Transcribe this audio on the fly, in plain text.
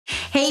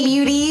Hey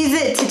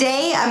beauties,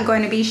 today I'm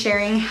going to be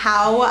sharing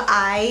how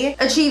I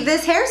achieve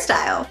this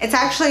hairstyle. It's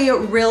actually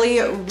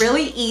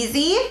really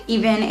easy.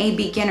 Even a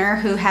beginner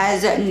who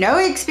has no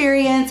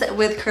experience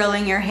with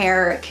curling your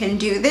hair can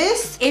do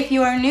this. If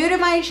you are new to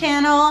my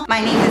channel, my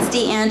name is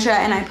Deandra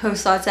and I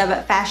post lots of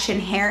fashion,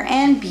 hair,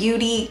 and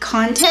beauty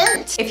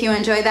content. If you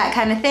enjoy that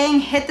kind of thing,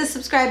 hit the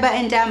subscribe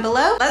button down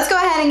below. Let's go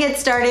ahead and get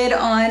started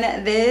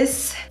on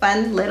this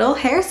fun little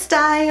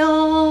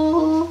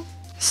hairstyle.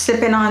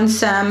 Sipping on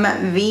some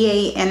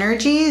V8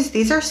 Energies.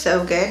 These are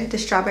so good, the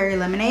strawberry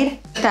lemonade.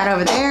 Put that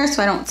over there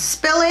so I don't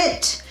spill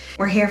it.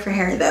 We're here for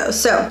hair though.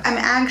 So I'm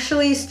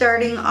actually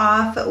starting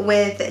off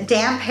with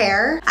damp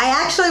hair. I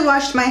actually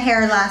washed my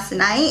hair last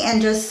night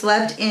and just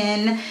slept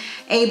in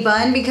a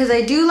bun because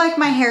I do like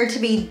my hair to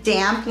be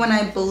damp when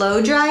I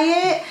blow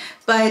dry it.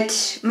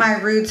 But my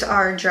roots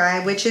are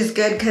dry, which is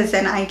good because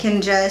then I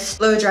can just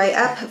blow dry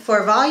up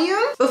for volume.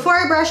 Before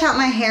I brush out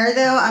my hair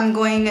though, I'm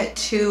going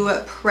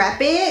to prep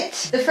it.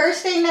 The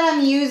first thing that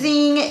I'm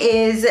using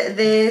is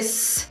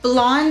this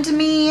Blonde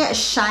Me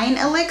Shine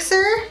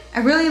Elixir. I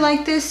really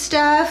like this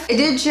stuff. I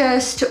did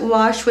just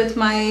wash with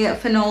my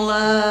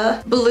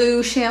Fanola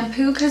Blue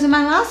shampoo because in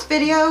my last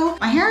video,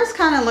 my hair is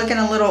kind of looking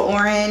a little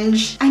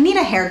orange. I need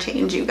a hair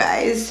change, you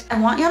guys.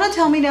 I want y'all to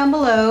tell me down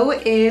below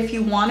if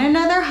you want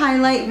another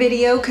highlight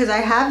video because I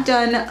have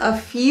done a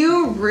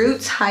few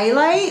roots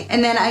highlight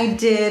and then I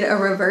did a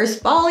reverse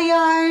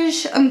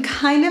balayage. I'm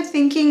kind of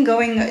thinking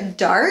going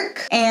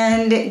dark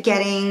and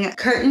getting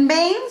curtain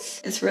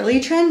bangs. It's really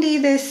trendy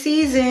this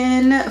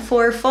season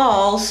for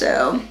fall,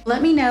 so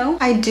let me know.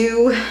 I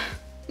do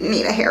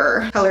need a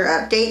hair color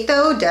update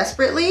though,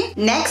 desperately.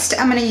 Next,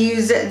 I'm gonna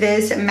use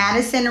this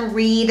Madison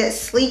Reed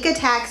Sleek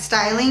Attack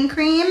Styling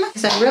Cream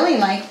because I really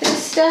like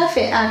this stuff.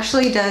 It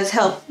actually does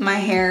help my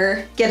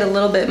hair get a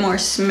little bit more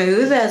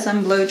smooth as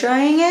I'm blow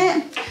drying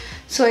it.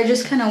 So I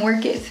just kind of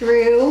work it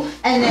through.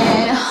 And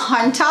then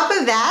on top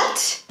of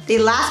that, the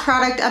last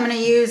product I'm gonna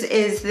use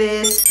is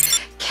this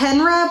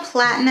Kenra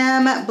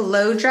Platinum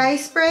Blow Dry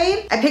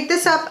Spray. I picked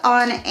this up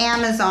on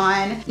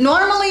Amazon.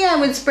 Normally I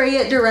would spray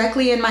it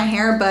directly in my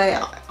hair,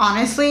 but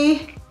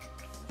honestly,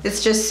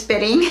 it's just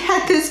spitting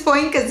at this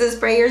point because the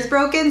sprayer's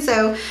broken.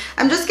 So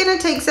I'm just gonna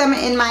take some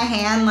in my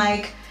hand,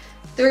 like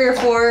 3 or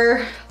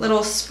 4 little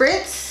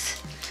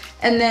spritz,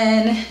 and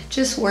then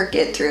just work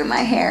it through my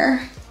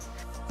hair.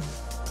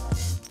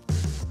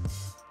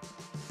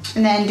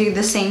 And then do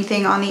the same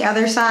thing on the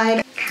other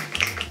side.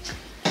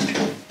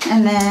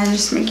 And then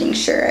just making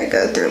sure I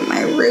go through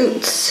my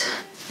roots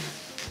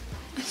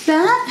like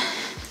that.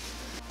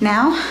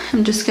 Now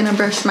I'm just gonna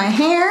brush my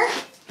hair.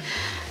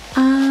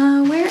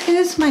 Where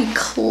is my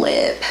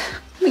clip?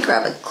 Let me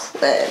grab a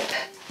clip.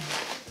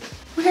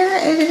 Where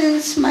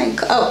is my,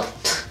 oh,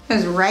 it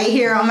was right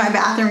here on my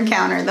bathroom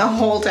counter the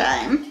whole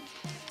time.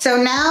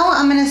 So now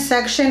I'm gonna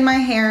section my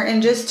hair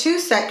in just 2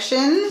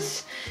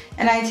 sections.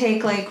 And I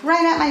take like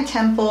right at my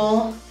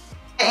temple.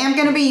 I am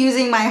gonna be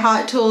using my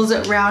Hot Tools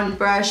round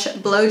brush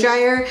blow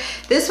dryer.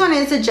 This one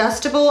is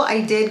adjustable. I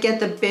did get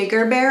the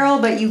bigger barrel,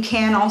 but you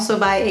can also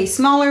buy a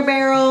smaller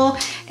barrel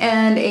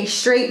and a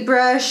straight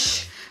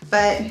brush,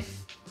 but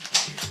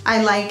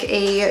I like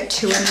a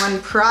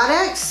 2-in-1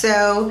 product,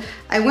 so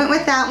I went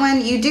with that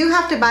one. You do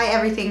have to buy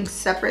everything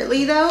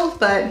separately though,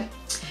 but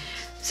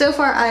so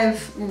far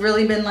I've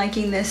really been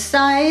liking this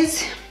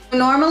size.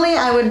 Normally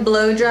I would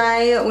blow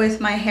dry with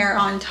my hair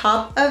on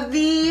top of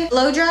the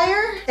blow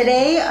dryer.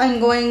 Today I'm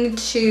going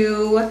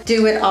to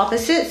do it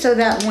opposite so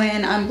that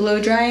when I'm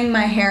blow drying,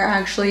 my hair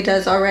actually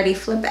does already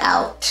flip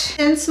out.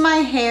 Since my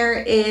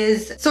hair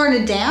is sort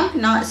of damp,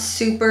 not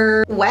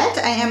super wet,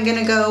 I am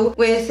gonna go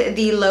with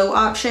the low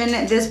option.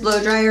 This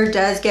blow dryer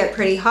does get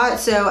pretty hot,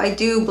 so I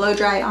do blow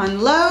dry on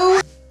low.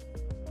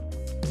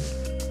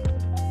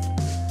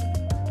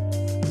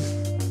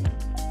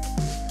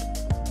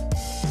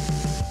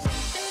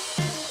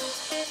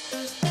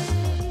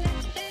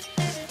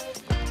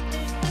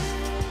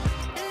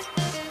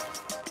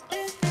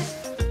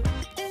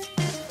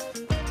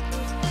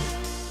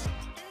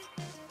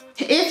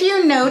 If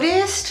you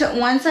noticed,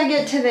 once I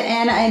get to the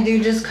end, I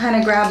do just kind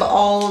of grab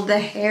all the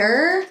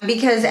hair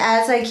because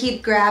as I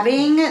keep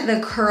grabbing, the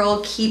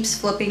curl keeps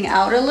flipping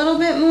out a little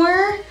bit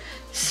more.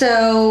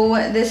 So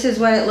this is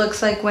what it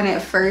looks like when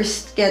it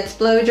first gets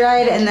blow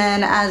dried, and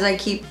then as I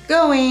keep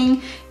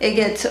going, it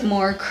gets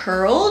more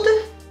curled.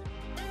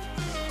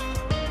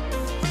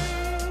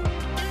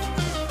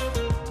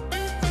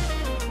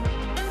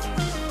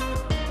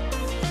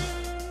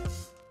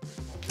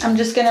 I'm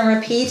just gonna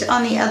repeat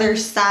on the other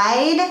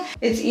side.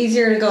 It's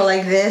easier to go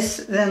like this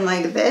than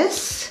like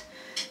this.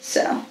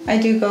 So I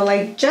do go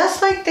like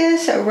just like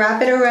this,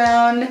 wrap it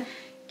around,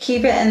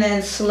 keep it, and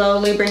then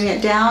slowly bring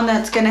it down.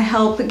 That's gonna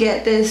help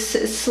get this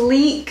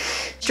sleek,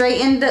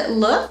 straightened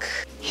look.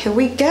 Here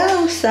we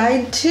go,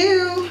 side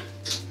 2.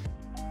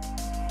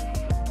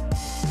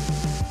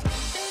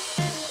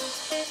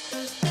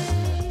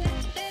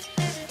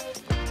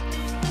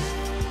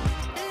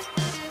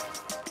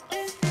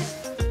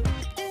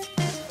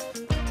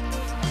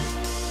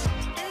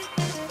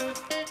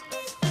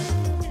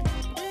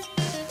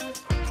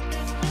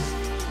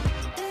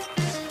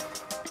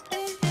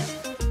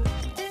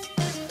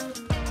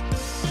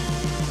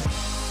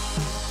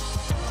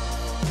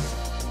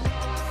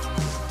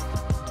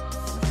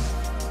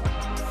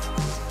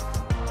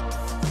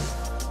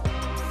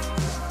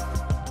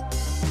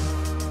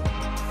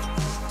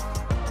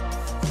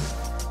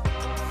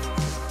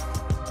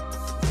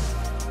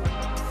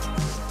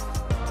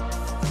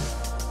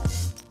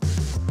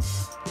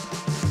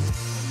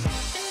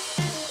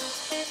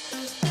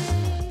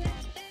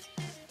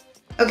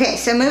 Okay,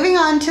 so moving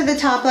on to the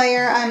top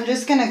layer, I'm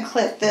just gonna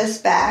clip this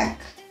back.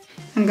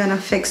 I'm gonna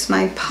fix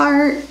my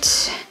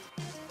part.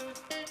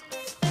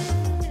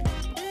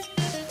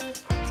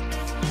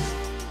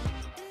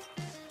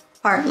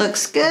 Part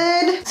looks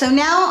good. So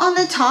now on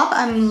the top,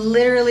 I'm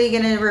literally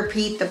gonna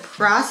repeat the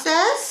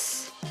process.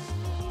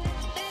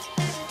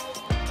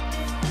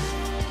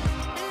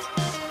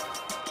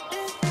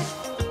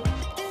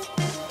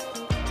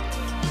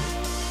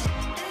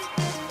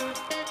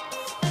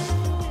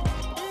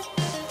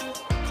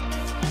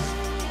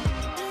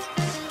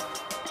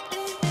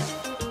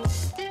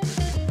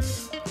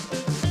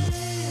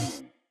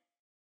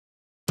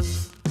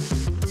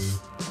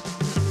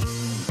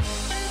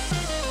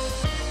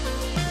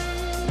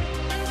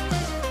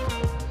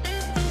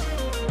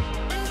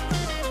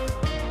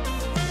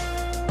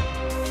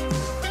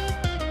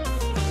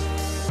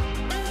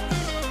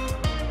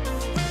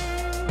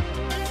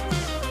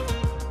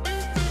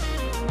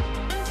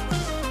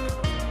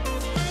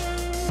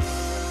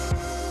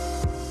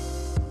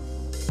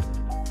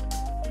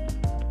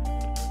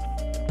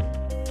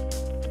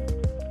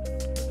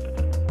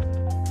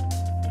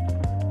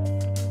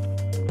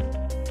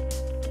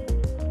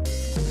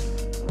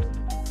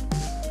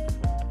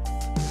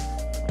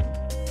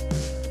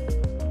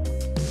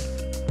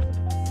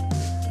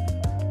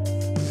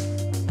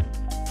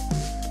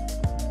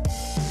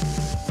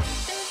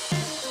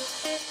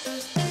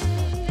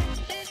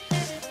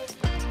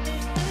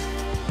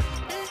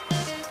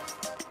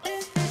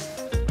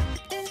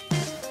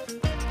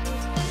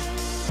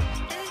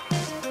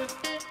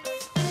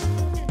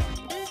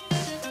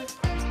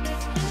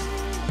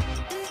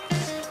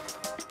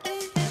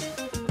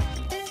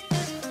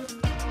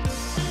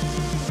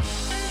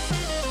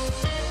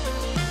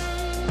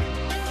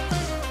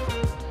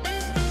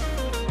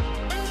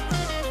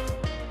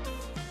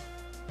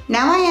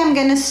 Now I am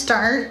gonna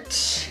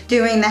start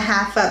doing the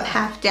half up,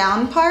 half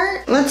down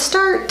part. Let's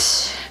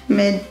start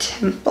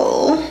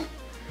mid-temple.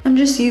 I'm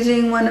just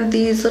using one of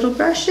these little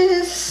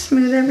brushes,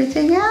 smooth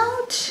everything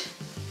out.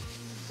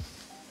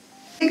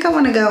 I think I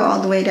wanna go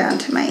all the way down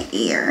to my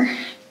ear.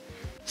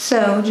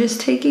 So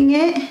just taking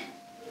it,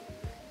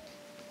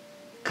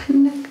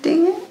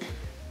 connecting it.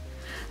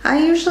 I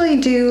usually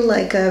do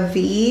like a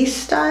V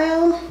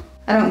style.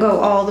 I don't go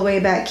all the way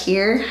back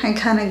here. I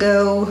kind of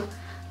go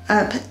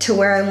up to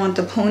where I want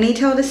the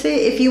ponytail to sit.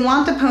 If you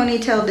want the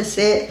ponytail to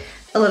sit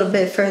a little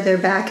bit further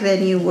back,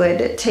 then you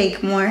would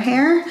take more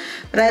hair,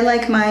 but I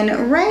like mine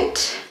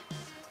right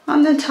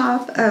on the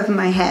top of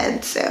my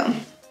head, so.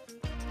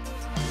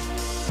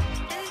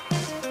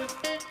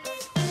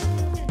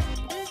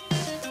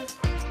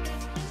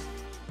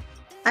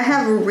 I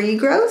have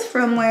regrowth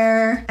from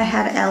where I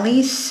had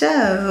Ellie,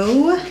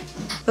 so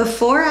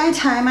before I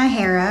tie my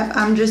hair up,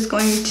 I'm just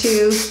going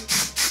to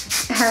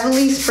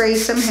heavily spray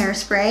some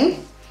hairspray.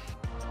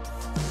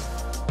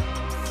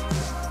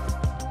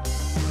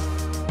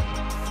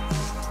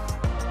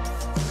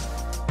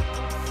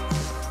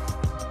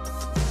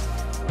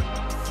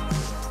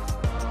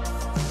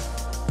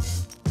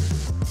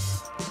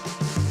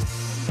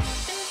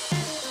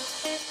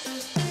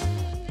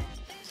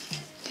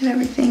 Get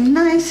everything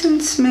nice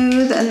and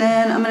smooth, and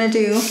then I'm gonna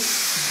do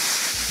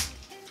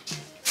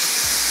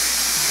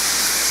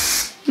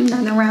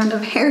another round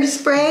of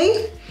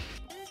hairspray.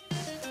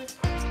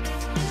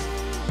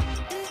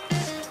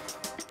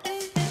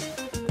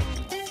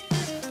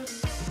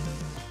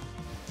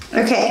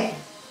 Okay,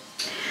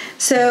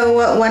 so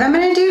what I'm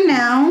gonna do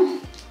now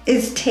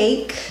is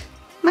take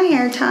my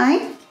hair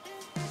tie.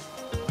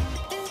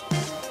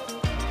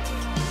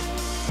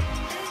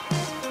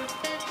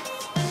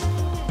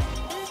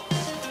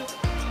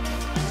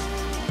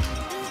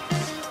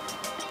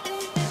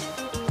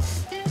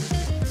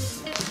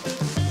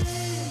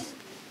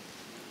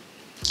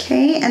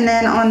 Okay, and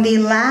then on the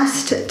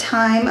last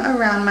time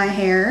around my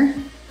hair,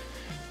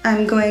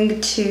 I'm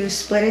going to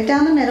split it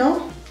down the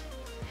middle.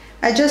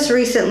 I just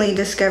recently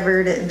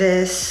discovered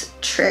this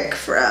trick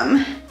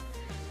from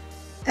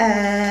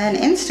an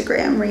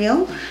Instagram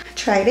reel.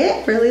 Tried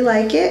it, really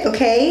like it,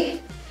 okay.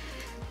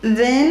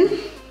 Then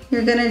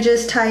you're gonna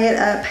just tie it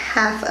up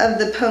half of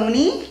the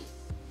pony.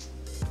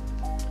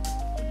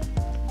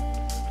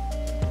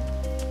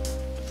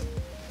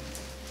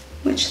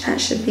 Which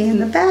that should be in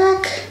the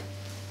back.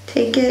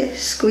 Take it,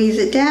 squeeze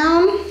it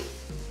down.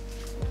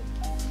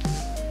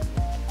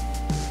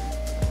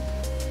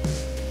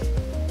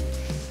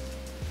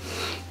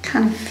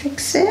 Kind of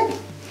fix it.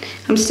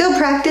 I'm still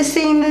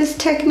practicing this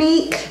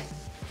technique,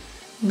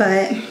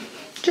 but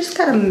just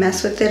gotta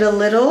mess with it a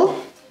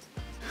little.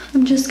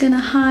 I'm just gonna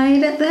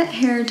hide that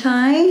hair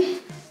tie,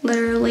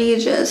 literally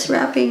just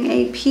wrapping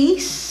a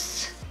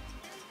piece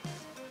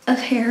of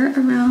hair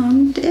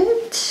around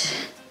it.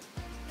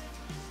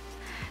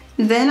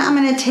 Then I'm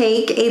gonna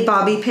take a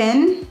bobby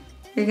pin.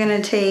 You're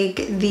gonna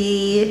take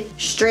the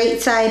straight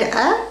side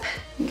up.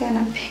 I'm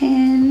gonna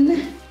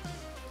pin.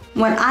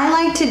 What I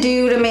like to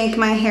do to make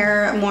my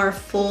hair more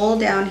full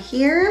down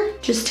here,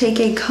 just take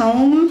a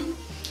comb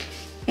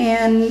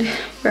and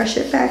brush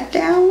it back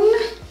down.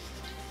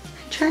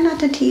 Try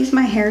not to tease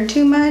my hair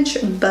too much,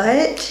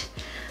 but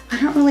I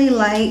don't really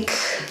like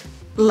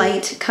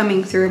light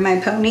coming through my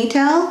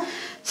ponytail.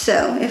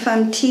 So if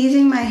I'm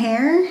teasing my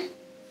hair,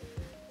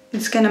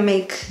 it's gonna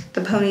make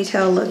the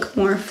ponytail look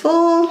more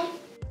full.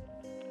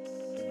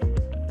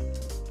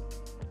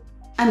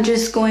 I'm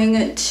just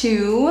going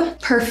to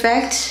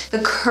perfect the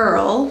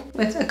curl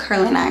with a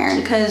curling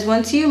iron, because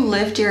once you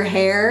lift your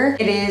hair,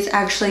 it is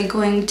actually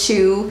going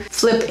to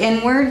flip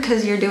inward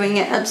because you're doing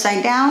it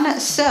upside down.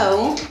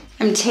 So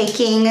I'm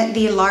taking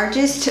the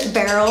largest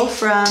barrel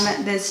from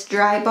this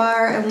dry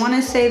bar. I want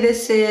to say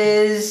this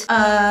is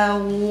a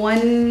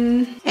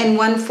 1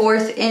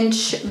 1/4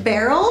 inch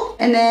barrel.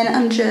 And then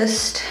I'm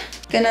just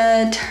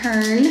gonna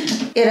turn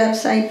it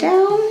upside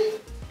down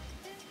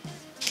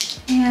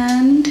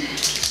and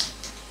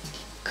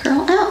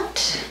curl out,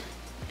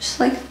 just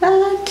like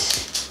that.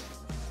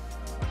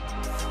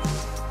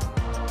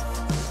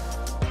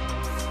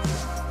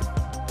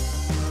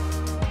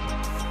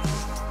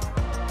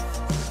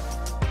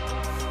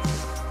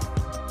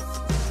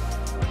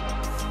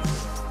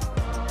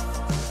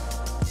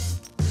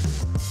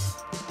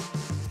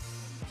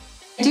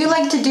 I do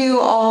like to do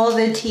all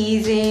the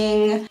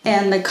teasing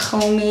and the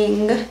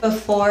combing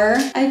before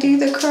I do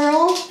the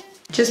curl,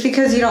 just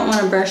because you don't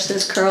want to brush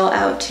this curl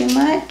out too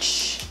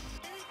much.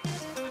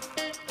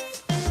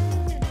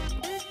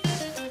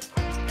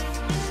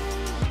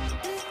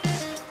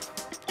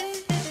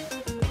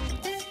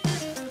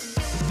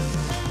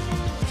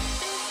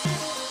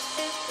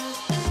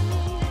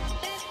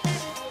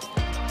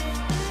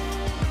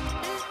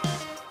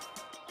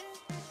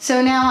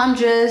 So now I'm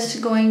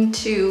just going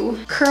to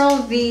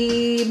curl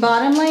the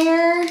bottom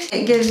layer.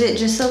 It gives it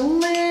just a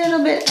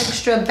little bit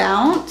extra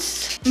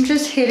bounce. I'm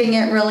just hitting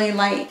it really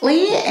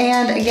lightly.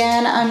 And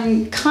again,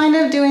 I'm kind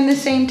of doing the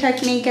same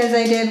technique as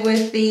I did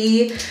with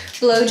the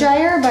blow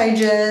dryer by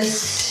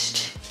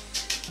just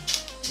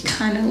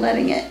kind of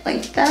letting it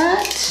like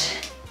that.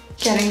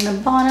 Getting the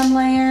bottom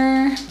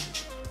layer.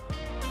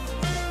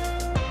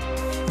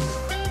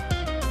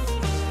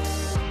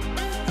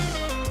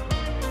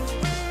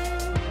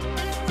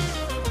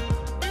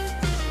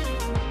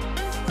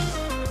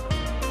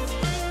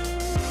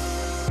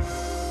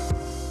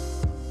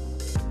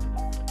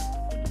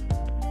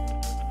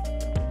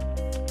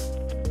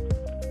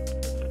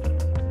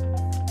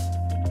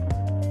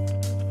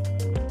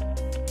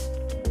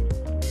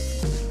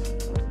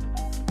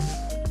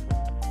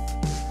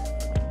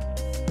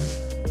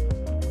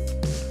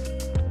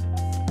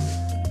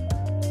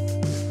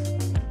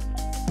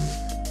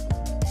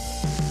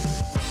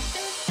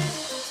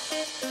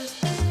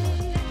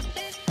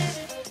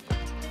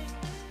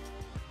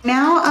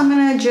 Now I'm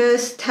gonna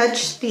just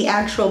touch the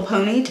actual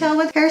ponytail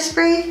with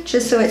hairspray,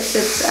 just so it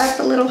sits up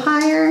a little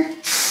higher.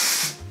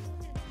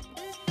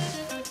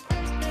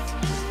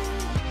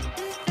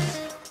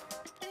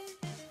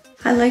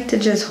 I like to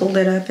just hold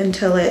it up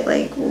until it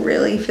like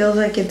really feels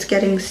like it's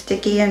getting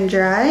sticky and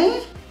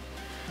dry.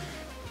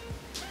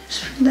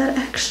 Just for that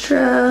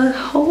extra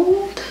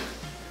hold.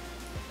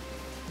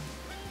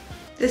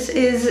 This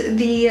is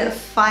the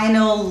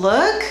final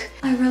look.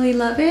 I really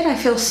love it. I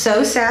feel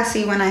so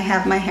sassy when I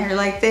have my hair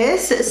like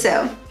this.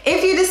 So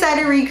if you decide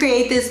to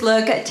recreate this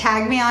look,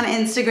 tag me on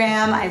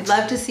Instagram. I'd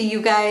love to see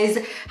you guys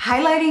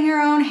highlighting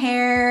your own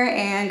hair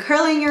and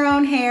curling your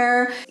own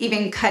hair,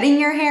 even cutting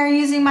your hair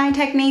using my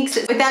techniques.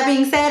 With that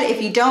being said,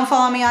 if you don't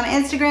follow me on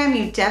Instagram,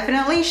 you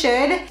definitely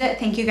should.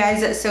 Thank you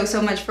guys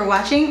so much for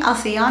watching. I'll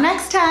see y'all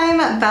next time.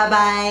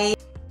 Bye-bye.